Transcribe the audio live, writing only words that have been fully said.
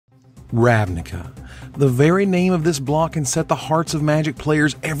Ravnica. The very name of this block can set the hearts of Magic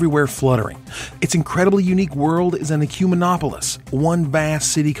players everywhere fluttering. Its incredibly unique world is an ecumenopolis, one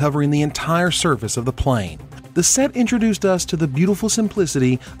vast city covering the entire surface of the plane. The set introduced us to the beautiful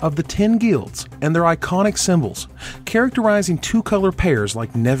simplicity of the 10 guilds and their iconic symbols, characterizing two-color pairs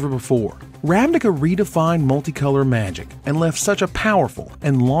like never before. Ravnica redefined multicolor Magic and left such a powerful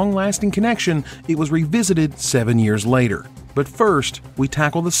and long-lasting connection it was revisited 7 years later. But first, we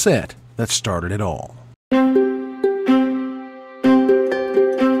tackle the set that started it all.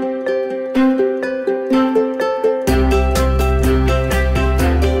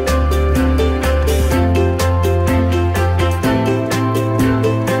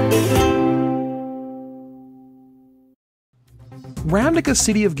 Ravnica's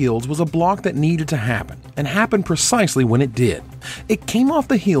City of Guilds was a block that needed to happen, and happened precisely when it did. It came off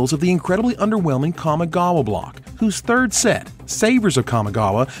the heels of the incredibly underwhelming Kamigawa block, whose third set, Saviors of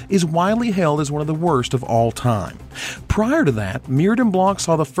Kamigawa, is widely held as one of the worst of all time. Prior to that, Mirrodin block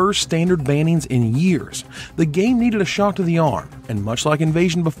saw the first standard bannings in years. The game needed a shock to the arm, and much like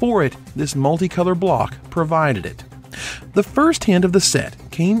Invasion before it, this multicolor block provided it. The first hint of the set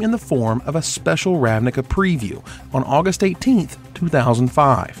came in the form of a special Ravnica preview on August 18,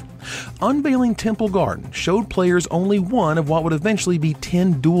 2005. Unveiling Temple Garden showed players only one of what would eventually be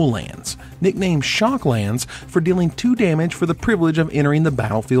 10 dual lands, nicknamed Shock Lands, for dealing 2 damage for the privilege of entering the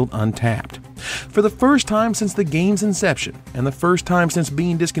battlefield untapped. For the first time since the game's inception, and the first time since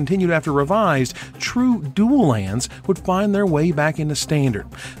being discontinued after revised, true dual lands would find their way back into Standard.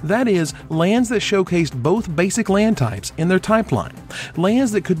 That is, lands that showcased both basic land types in their type line,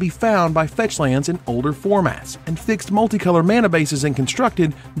 lands that could be found by fetch lands in older formats, and fixed multicolor mana bases and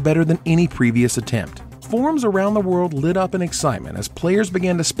constructed better than any previous attempt. Forums around the world lit up in excitement as players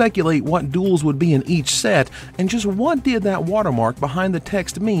began to speculate what duels would be in each set, and just what did that watermark behind the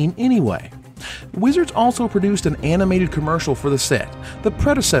text mean anyway. Wizards also produced an animated commercial for the set, the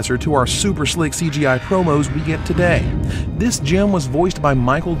predecessor to our super slick CGI promos we get today. This gem was voiced by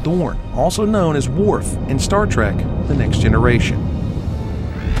Michael Dorn, also known as Worf in Star Trek: The Next Generation.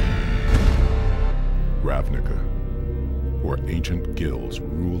 Ravnica, where ancient guilds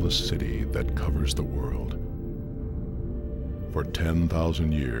rule a city that covers the world. For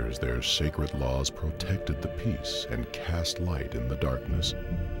 10,000 years, their sacred laws protected the peace and cast light in the darkness.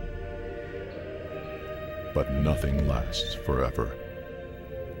 But nothing lasts forever,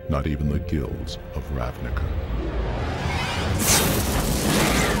 not even the guilds of Ravnica.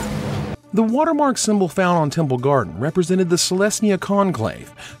 The watermark symbol found on Temple Garden represented the Selesnya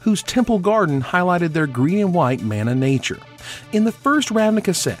Conclave, whose Temple Garden highlighted their green and white mana nature. In the first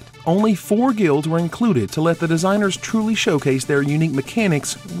Ravnica set, only 4 guilds were included to let the designers truly showcase their unique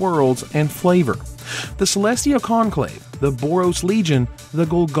mechanics, worlds, and flavor. The Selesnya Conclave, the Boros Legion, the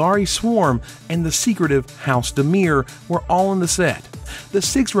Golgari Swarm, and the secretive House Dimir were all in the set. The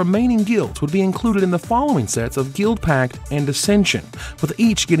 6 remaining guilds would be included in the following sets of Guild Pact and Ascension, with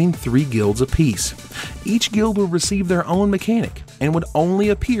each getting 3 guilds apiece. Each guild would receive their own mechanic, and would only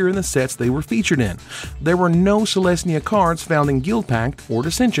appear in the sets they were featured in. There were no Selesnya cards found in Guild Pact or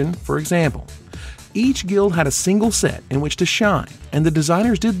Ascension, for example. Each guild had a single set in which to shine, and the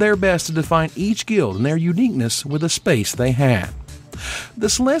designers did their best to define each guild and their uniqueness with the space they had. The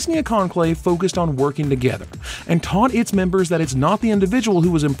Selesnya Conclave focused on working together, and taught its members that it's not the individual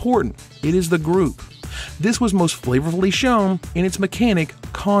who was important, it is the group. This was most flavorfully shown in its mechanic,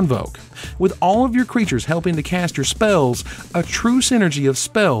 Convoke. With all of your creatures helping to cast your spells, a true synergy of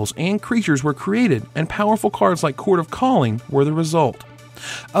spells and creatures were created, and powerful cards like Court of Calling were the result.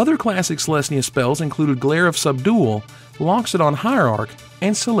 Other classic Selesnya spells included Glare of Subdual, Loxodon Hierarch,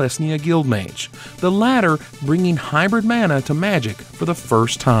 and Selesnya Guildmage, the latter bringing hybrid mana to Magic for the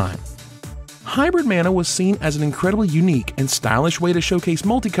first time. Hybrid mana was seen as an incredibly unique and stylish way to showcase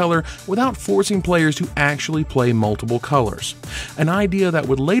multicolor without forcing players to actually play multiple colors, an idea that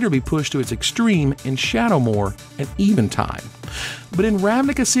would later be pushed to its extreme in Shadowmoor and Eventide. But in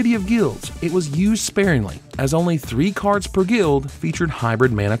Ravnica City of Guilds, it was used sparingly, as only 3 cards per guild featured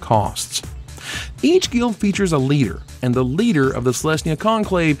hybrid mana costs. Each guild features a leader, and the leader of the Selesnya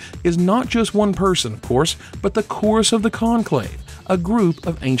Conclave is not just one person, of course, but the chorus of the Conclave, a group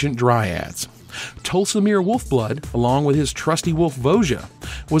of ancient dryads. Tolsimir Wolfblood, along with his trusty wolf Vosja,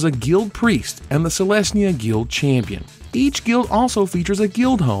 was a guild priest and the Selesnya guild champion. Each guild also features a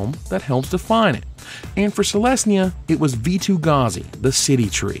guild home that helps define it. And for Selesnya, it was Vitu-Ghazi, the city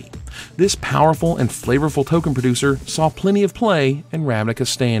tree. This powerful and flavorful token producer saw plenty of play in Ravnica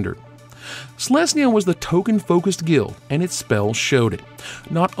Standard. Selesnya was the token-focused guild, and its spells showed it.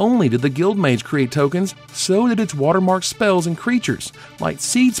 Not only did the Guildmage create tokens, so did its watermark spells and creatures, like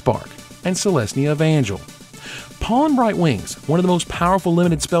Seed Spark, and Celestia Evangel. Pollen Bright Wings, one of the most powerful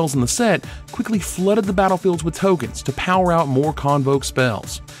limited spells in the set, quickly flooded the battlefields with tokens to power out more Convoke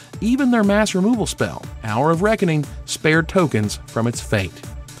spells. Even their mass removal spell, Hour of Reckoning, spared tokens from its fate.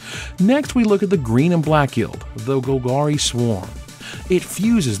 Next, we look at the Green and Black Guild, the Golgari Swarm. It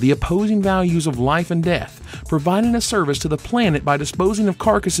fuses the opposing values of life and death, providing a service to the planet by disposing of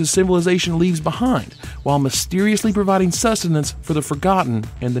carcasses civilization leaves behind, while mysteriously providing sustenance for the forgotten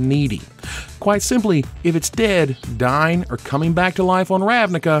and the needy. Quite simply, if it's dead, dying, or coming back to life on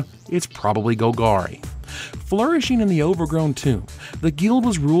Ravnica, it's probably Golgari. Flourishing in the overgrown tomb, the guild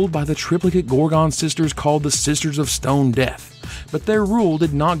was ruled by the triplicate Gorgon sisters called the Sisters of Stone Death. But their rule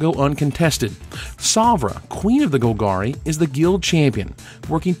did not go uncontested. Savra, Queen of the Golgari, is the guild champion,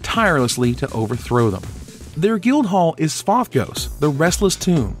 working tirelessly to overthrow them. Their guild hall is Svathgos, the Restless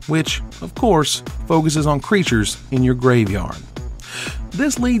Tomb, which, of course, focuses on creatures in your graveyard.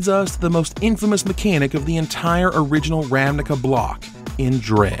 This leads us to the most infamous mechanic of the entire original Ravnica block, in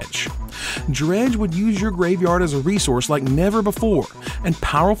Dredge. Dredge would use your graveyard as a resource like never before, and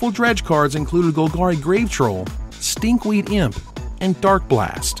powerful Dredge cards included Golgari Grave Troll, Stinkweed Imp, and Dark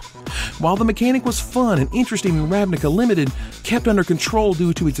Blast. While the mechanic was fun and interesting in Ravnica Limited, kept under control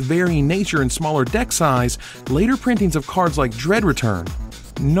due to its varying nature and smaller deck size, later printings of cards like Dread Return,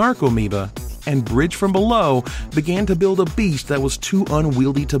 Narcomoeba, and Bridge from Below began to build a beast that was too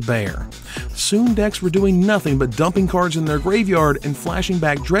unwieldy to bear. Soon decks were doing nothing but dumping cards in their graveyard and flashing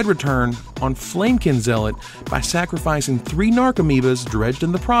back Dread Return on Flamekin Zealot by sacrificing 3 Narcomoebas dredged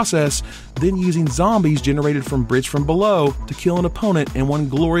in the process, then using zombies generated from Bridge from Below to kill an opponent in one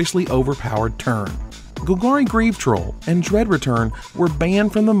gloriously overpowered turn. Golgari Grave Troll and Dread Return were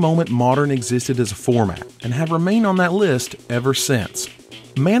banned from the moment Modern existed as a format, and have remained on that list ever since.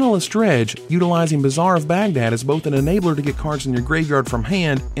 Manaless Dredge, utilizing Bazaar of Baghdad as both an enabler to get cards in your graveyard from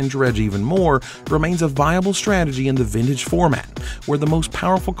hand and dredge even more, remains a viable strategy in the Vintage format, where the most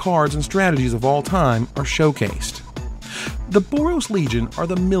powerful cards and strategies of all time are showcased. The Boros Legion are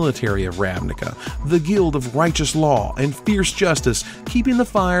the military of Ravnica, the guild of righteous law and fierce justice, keeping the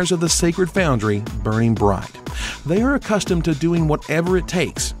fires of the Sacred Foundry burning bright. They are accustomed to doing whatever it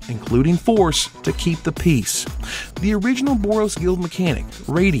takes, including force, to keep the peace. The original Boros Guild mechanic,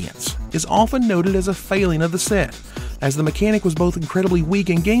 Radiance, is often noted as a failing of the set, as the mechanic was both incredibly weak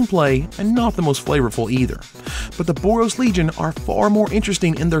in gameplay and not the most flavorful either. But the Boros Legion are far more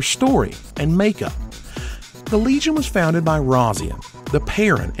interesting in their story and makeup. The Legion was founded by Razia, the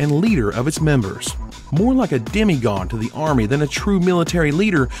parent and leader of its members. More like a demigod to the army than a true military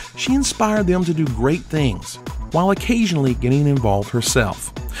leader, she inspired them to do great things, while occasionally getting involved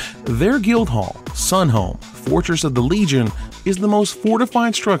herself. Their guild hall, Sunhome, Fortress of the Legion, is the most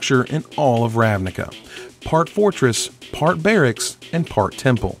fortified structure in all of Ravnica. Part fortress, part barracks, and part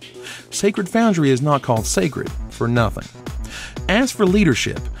temple. Sacred Foundry is not called sacred for nothing. As for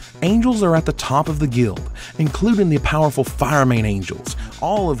leadership, angels are at the top of the guild, including the powerful Firemane Angels,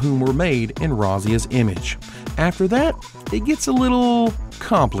 all of whom were made in Razia's image. After that, it gets a little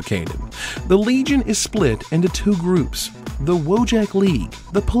complicated. The Legion is split into 2 groups: the Wojak League,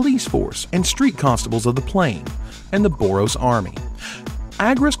 the police force and street constables of the plain, and the Boros Army.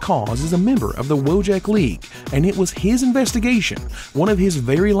 Agris Cause is a member of the Wojak League, and it was his investigation, one of his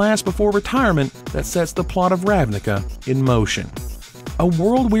very last before retirement, that sets the plot of Ravnica in motion. A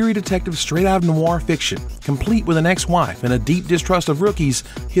world-weary detective straight out of noir fiction, complete with an ex-wife and a deep distrust of rookies,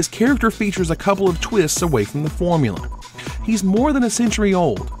 his character features a couple of twists away from the formula. He's more than a century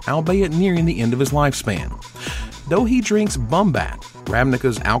old, albeit nearing the end of his lifespan. Though he drinks Bumbat,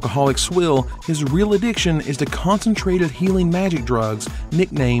 Ravnica's alcoholic swill, his real addiction is to concentrated healing magic drugs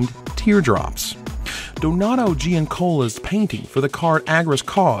nicknamed Teardrops. Donato Giancola's painting for the card Agris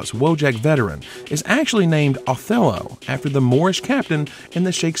Cause, Wojak Veteran, is actually named Othello after the Moorish captain in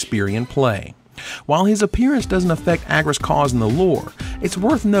the Shakespearean play. While his appearance doesn't affect Agris Cause in the lore, it's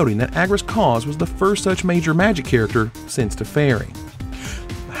worth noting that Agris Cause was the first such major magic character since Teferi.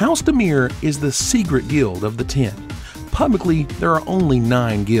 House Dimir is the secret guild of the 10. Publicly, there are only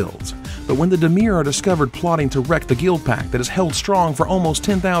 9 guilds, but when the Dimir are discovered plotting to wreck the guild pact that has held strong for almost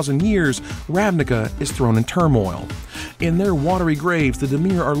 10,000 years, Ravnica is thrown in turmoil. In their watery graves, the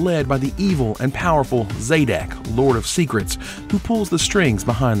Dimir are led by the evil and powerful Zadek, Lord of Secrets, who pulls the strings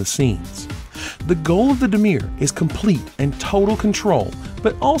behind the scenes. The goal of the Dimir is complete and total control,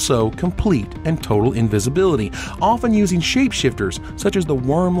 but also complete and total invisibility, often using shapeshifters such as the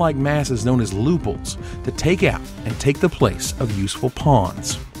worm-like masses known as looples to take out and take the place of useful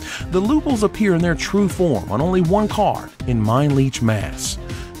pawns. The looples appear in their true form on only one card in Mind Leech Mass.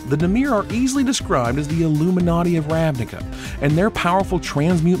 The Dimir are easily described as the Illuminati of Ravnica, and their powerful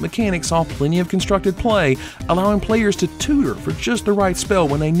transmute mechanic saw plenty of constructed play, allowing players to tutor for just the right spell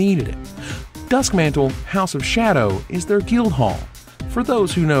when they needed it. Duskmantle House of Shadow is their guild hall. For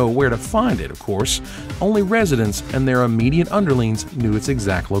those who know where to find it, of course, only residents and their immediate underlings knew its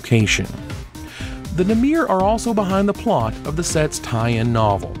exact location. The Dimir are also behind the plot of the set's tie-in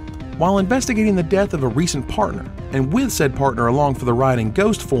novel. While investigating the death of a recent partner, and with said partner along for the ride in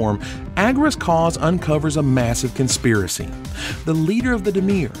ghost form, Agorist Cause uncovers a massive conspiracy. The leader of the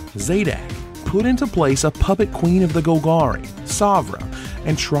Dimir, Zadak, put into place a puppet queen of the Golgari, Savra,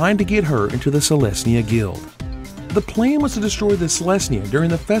 and tried to get her into the Selesnya Guild. The plan was to destroy the Selesnya during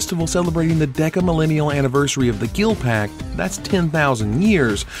the festival celebrating the decamillennial anniversary of the Guild Pact, that's 10,000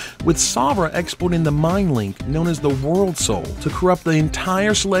 years, with Savra exploiting the mind link known as the World Soul to corrupt the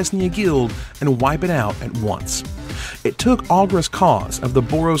entire Selesnya Guild and wipe it out at once. It took Agorist Cause of the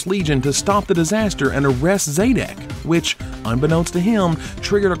Boros Legion to stop the disaster and arrest Zadak, which, unbeknownst to him,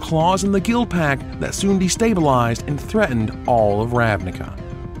 triggered a clause in the Guild Pact that soon destabilized and threatened all of Ravnica.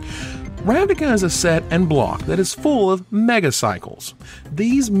 Ravnica is a set and block that is full of megacycles.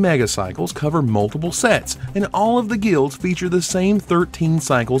 These megacycles cover multiple sets, and all of the guilds feature the same 13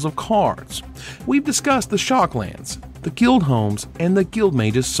 cycles of cards. We've discussed the Shocklands, the guild homes, and the guild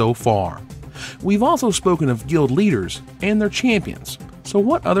mages so far. We've also spoken of guild leaders and their champions. So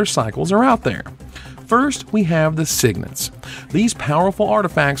what other cycles are out there? First, we have the Signets. These powerful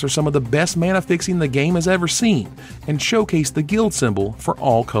artifacts are some of the best mana fixing the game has ever seen, and showcase the guild symbol for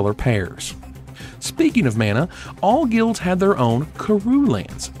all color pairs. Speaking of mana, all guilds had their own Karoo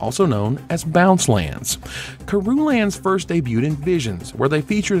lands, also known as bounce lands. Karoo lands first debuted in Visions, where they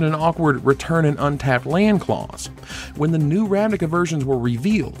featured an awkward return an untapped land clause. When the new Ravnica versions were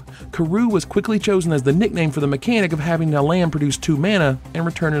revealed, Karoo was quickly chosen as the nickname for the mechanic of having a land produce 2 mana and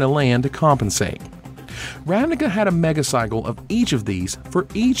returning a land to compensate. Ravnica had a mega cycle of each of these for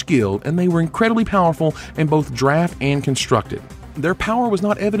each guild, and they were incredibly powerful in both draft and constructed. Their power was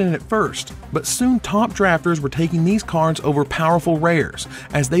not evident at first, but soon top drafters were taking these cards over powerful rares,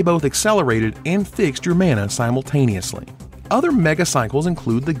 as they both accelerated and fixed your mana simultaneously. Other mega cycles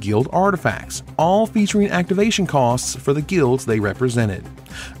include the guild artifacts, all featuring activation costs for the guilds they represented.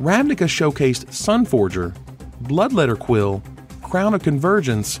 Ravnica showcased Sunforger, Bloodletter Quill, Crown of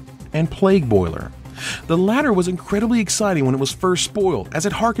Convergence, and Plague Boiler. The latter was incredibly exciting when it was first spoiled, as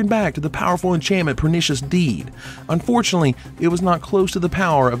it harkened back to the powerful enchantment Pernicious Deed. Unfortunately, it was not close to the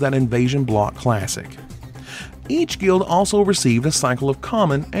power of that Invasion Block classic. Each guild also received a cycle of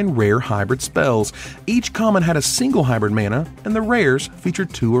common and rare hybrid spells. Each common had a single hybrid mana, and the rares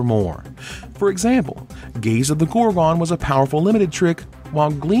featured 2 or more. For example, Gaze of the Gorgon was a powerful limited trick,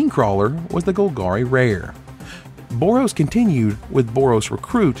 while Gleancrawler was the Golgari rare. Boros continued with Boros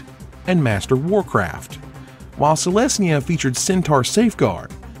Recruit and Master Warcraft, while Selesnya featured Centaur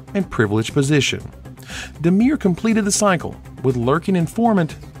Safeguard and Privileged Position. Dimir completed the cycle with Lurking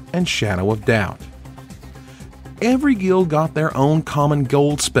Informant and Shadow of Doubt. Every guild got their own common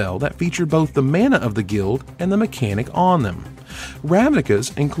gold spell that featured both the mana of the guild and the mechanic on them.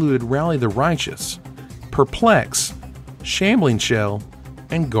 Ravnica's included Rally the Righteous, Perplex, Shambling Shell,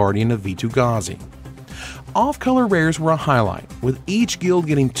 and Guardian of Vitu-Ghazi. Off-color rares were a highlight, with each guild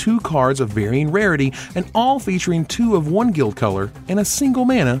getting 2 cards of varying rarity and all featuring 2 of one guild color and a single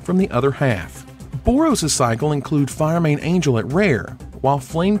mana from the other half. Boros' cycle include Firemane Angel at rare, while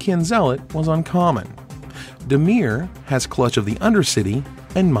Flamekin Zealot was uncommon. Dimir has Clutch of the Undercity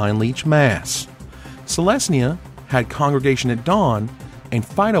and Mindleech Mass. Selesnya had Congregation at Dawn and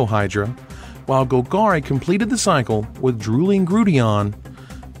Phytohydra, while Golgari completed the cycle with Drooling Grudion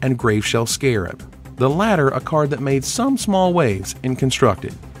and Graveshell Scarab, the latter a card that made some small waves in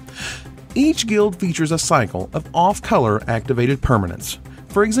Constructed. Each guild features a cycle of off-color activated permanents,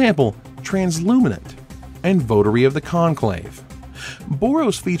 for example, Transluminant and Votary of the Conclave.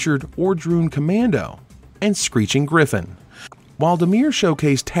 Boros featured Ordrune Commando and Screeching Griffin, while Dimir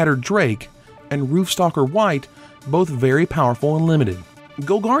showcased Tattered Drake and Roofstalker White, both very powerful and limited.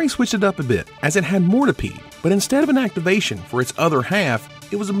 Golgari switched it up a bit, as it had Mortipede, but instead of an activation for its other half,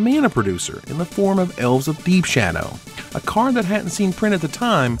 it was a mana producer in the form of Elves of Deep Shadow, a card that hadn't seen print at the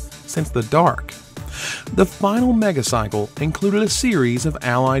time since the Dark. The final Mega Cycle included a series of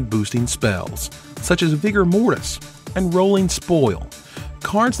allied boosting spells, such as Vigor Mortis and Rolling Spoil,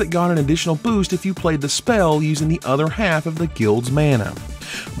 cards that got an additional boost if you played the spell using the other half of the guild's mana.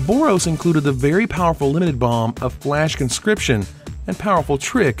 Boros included the very powerful limited bomb of Flash Conscription and powerful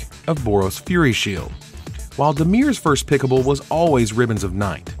trick of Boros Fury Shield, while Dimir's first pickable was always Ribbons of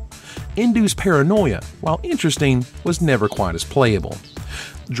Night. Induce Paranoia, while interesting, was never quite as playable.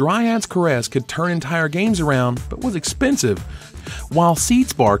 Dryad's Caress could turn entire games around, but was expensive, while Seed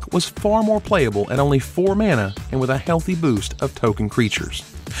Spark was far more playable at only 4 mana and with a healthy boost of token creatures.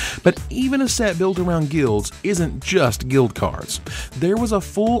 But even a set built around guilds isn't just guild cards. There was a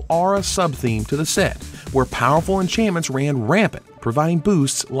full aura sub-theme to the set, where powerful enchantments ran rampant, providing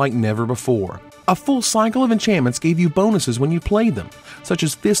boosts like never before. A full cycle of enchantments gave you bonuses when you played them, such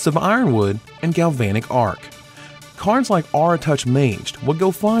as Fists of Ironwood and Galvanic Arc. Cards like Aura Touch Maged would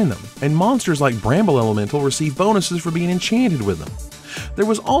go find them, and monsters like Bramble Elemental received bonuses for being enchanted with them. There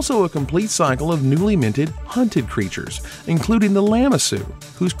was also a complete cycle of newly minted hunted creatures, including the Lamassu,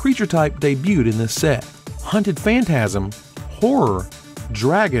 whose creature type debuted in this set. Hunted Phantasm, Horror,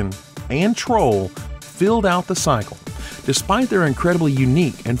 Dragon, and Troll filled out the cycle. Despite their incredibly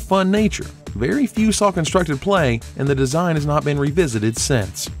unique and fun nature, very few saw constructed play, and the design has not been revisited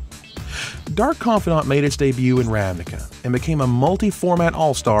since. Dark Confidant made its debut in Ravnica and became a multi-format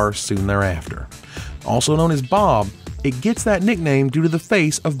all-star soon thereafter. Also known as Bob, it gets that nickname due to the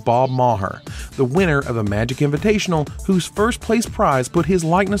face of Bob Maher, the winner of a Magic Invitational whose first place prize put his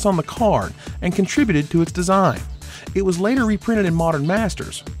likeness on the card and contributed to its design. It was later reprinted in Modern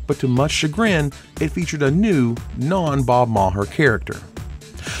Masters, but to much chagrin, it featured a new, non-Bob Maher character.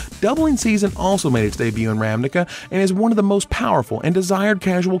 Doubling Season also made its debut in Ravnica and is one of the most powerful and desired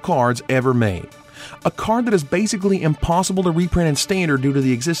casual cards ever made. A card that is basically impossible to reprint in Standard due to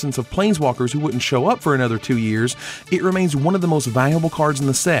the existence of planeswalkers who wouldn't show up for another 2 years, it remains one of the most valuable cards in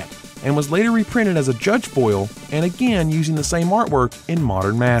the set, and was later reprinted as a Judge foil, and again using the same artwork in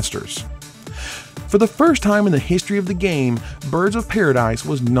Modern Masters. For the first time in the history of the game, Birds of Paradise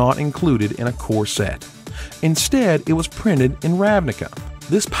was not included in a core set. Instead, it was printed in Ravnica.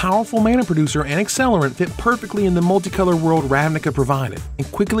 This powerful mana producer and accelerant fit perfectly in the multicolor world Ravnica provided, and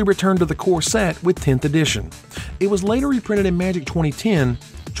quickly returned to the core set with 10th edition. It was later reprinted in Magic 2010,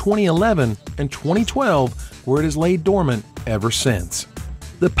 2011, and 2012, where it has laid dormant ever since.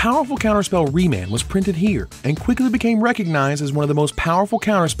 The powerful counterspell Remand was printed here, and quickly became recognized as one of the most powerful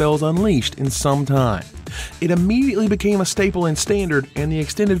counterspells unleashed in some time. It immediately became a staple in Standard and the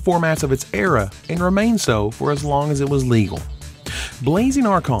extended formats of its era, and remained so for as long as it was legal. Blazing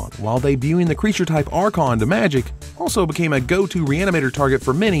Archon, while debuting the creature type Archon to Magic, also became a go-to reanimator target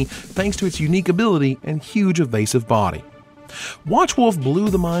for many thanks to its unique ability and huge evasive body. Watchwolf blew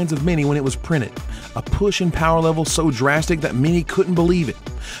the minds of many when it was printed, a push in power level so drastic that many couldn't believe it.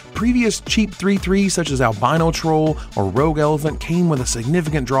 Previous cheap 3/3s such as Albino Troll or Rogue Elephant came with a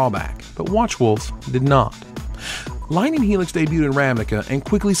significant drawback, but Watchwolf's did not. Lightning Helix debuted in Ravnica and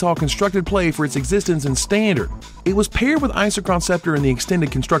quickly saw constructed play for its existence in Standard. It was paired with Isochron Scepter in the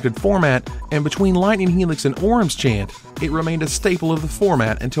extended constructed format, and between Lightning Helix and Orm's Chant, it remained a staple of the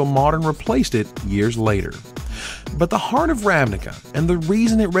format until Modern replaced it years later. But the heart of Ravnica, and the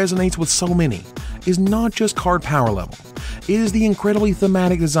reason it resonates with so many, is not just card power level. It is the incredibly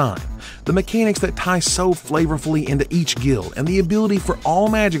thematic design, the mechanics that tie so flavorfully into each guild, and the ability for all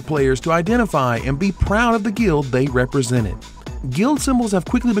Magic players to identify and be proud of the guild they represented. Guild symbols have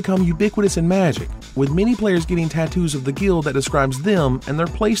quickly become ubiquitous in Magic, with many players getting tattoos of the guild that describes them and their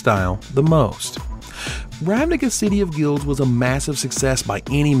playstyle the most. Ravnica City of Guilds was a massive success by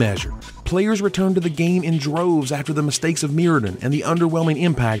any measure. Players returned to the game in droves after the mistakes of Mirrodin and the underwhelming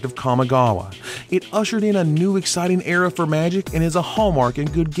impact of Kamigawa. It ushered in a new exciting era for Magic and is a hallmark in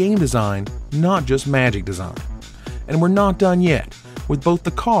good game design, not just Magic design. And we're not done yet, with both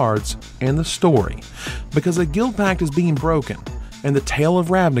the cards and the story, because a guild pact is being broken, and the tale of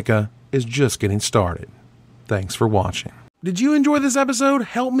Ravnica is just getting started. Thanks for watching. Did you enjoy this episode?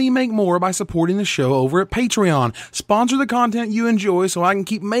 Help me make more by supporting the show over at Patreon. Sponsor the content you enjoy so I can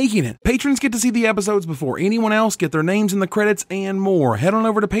keep making it. Patrons get to see the episodes before anyone else, get their names in the credits, and more. Head on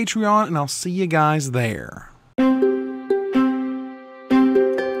over to Patreon and I'll see you guys there.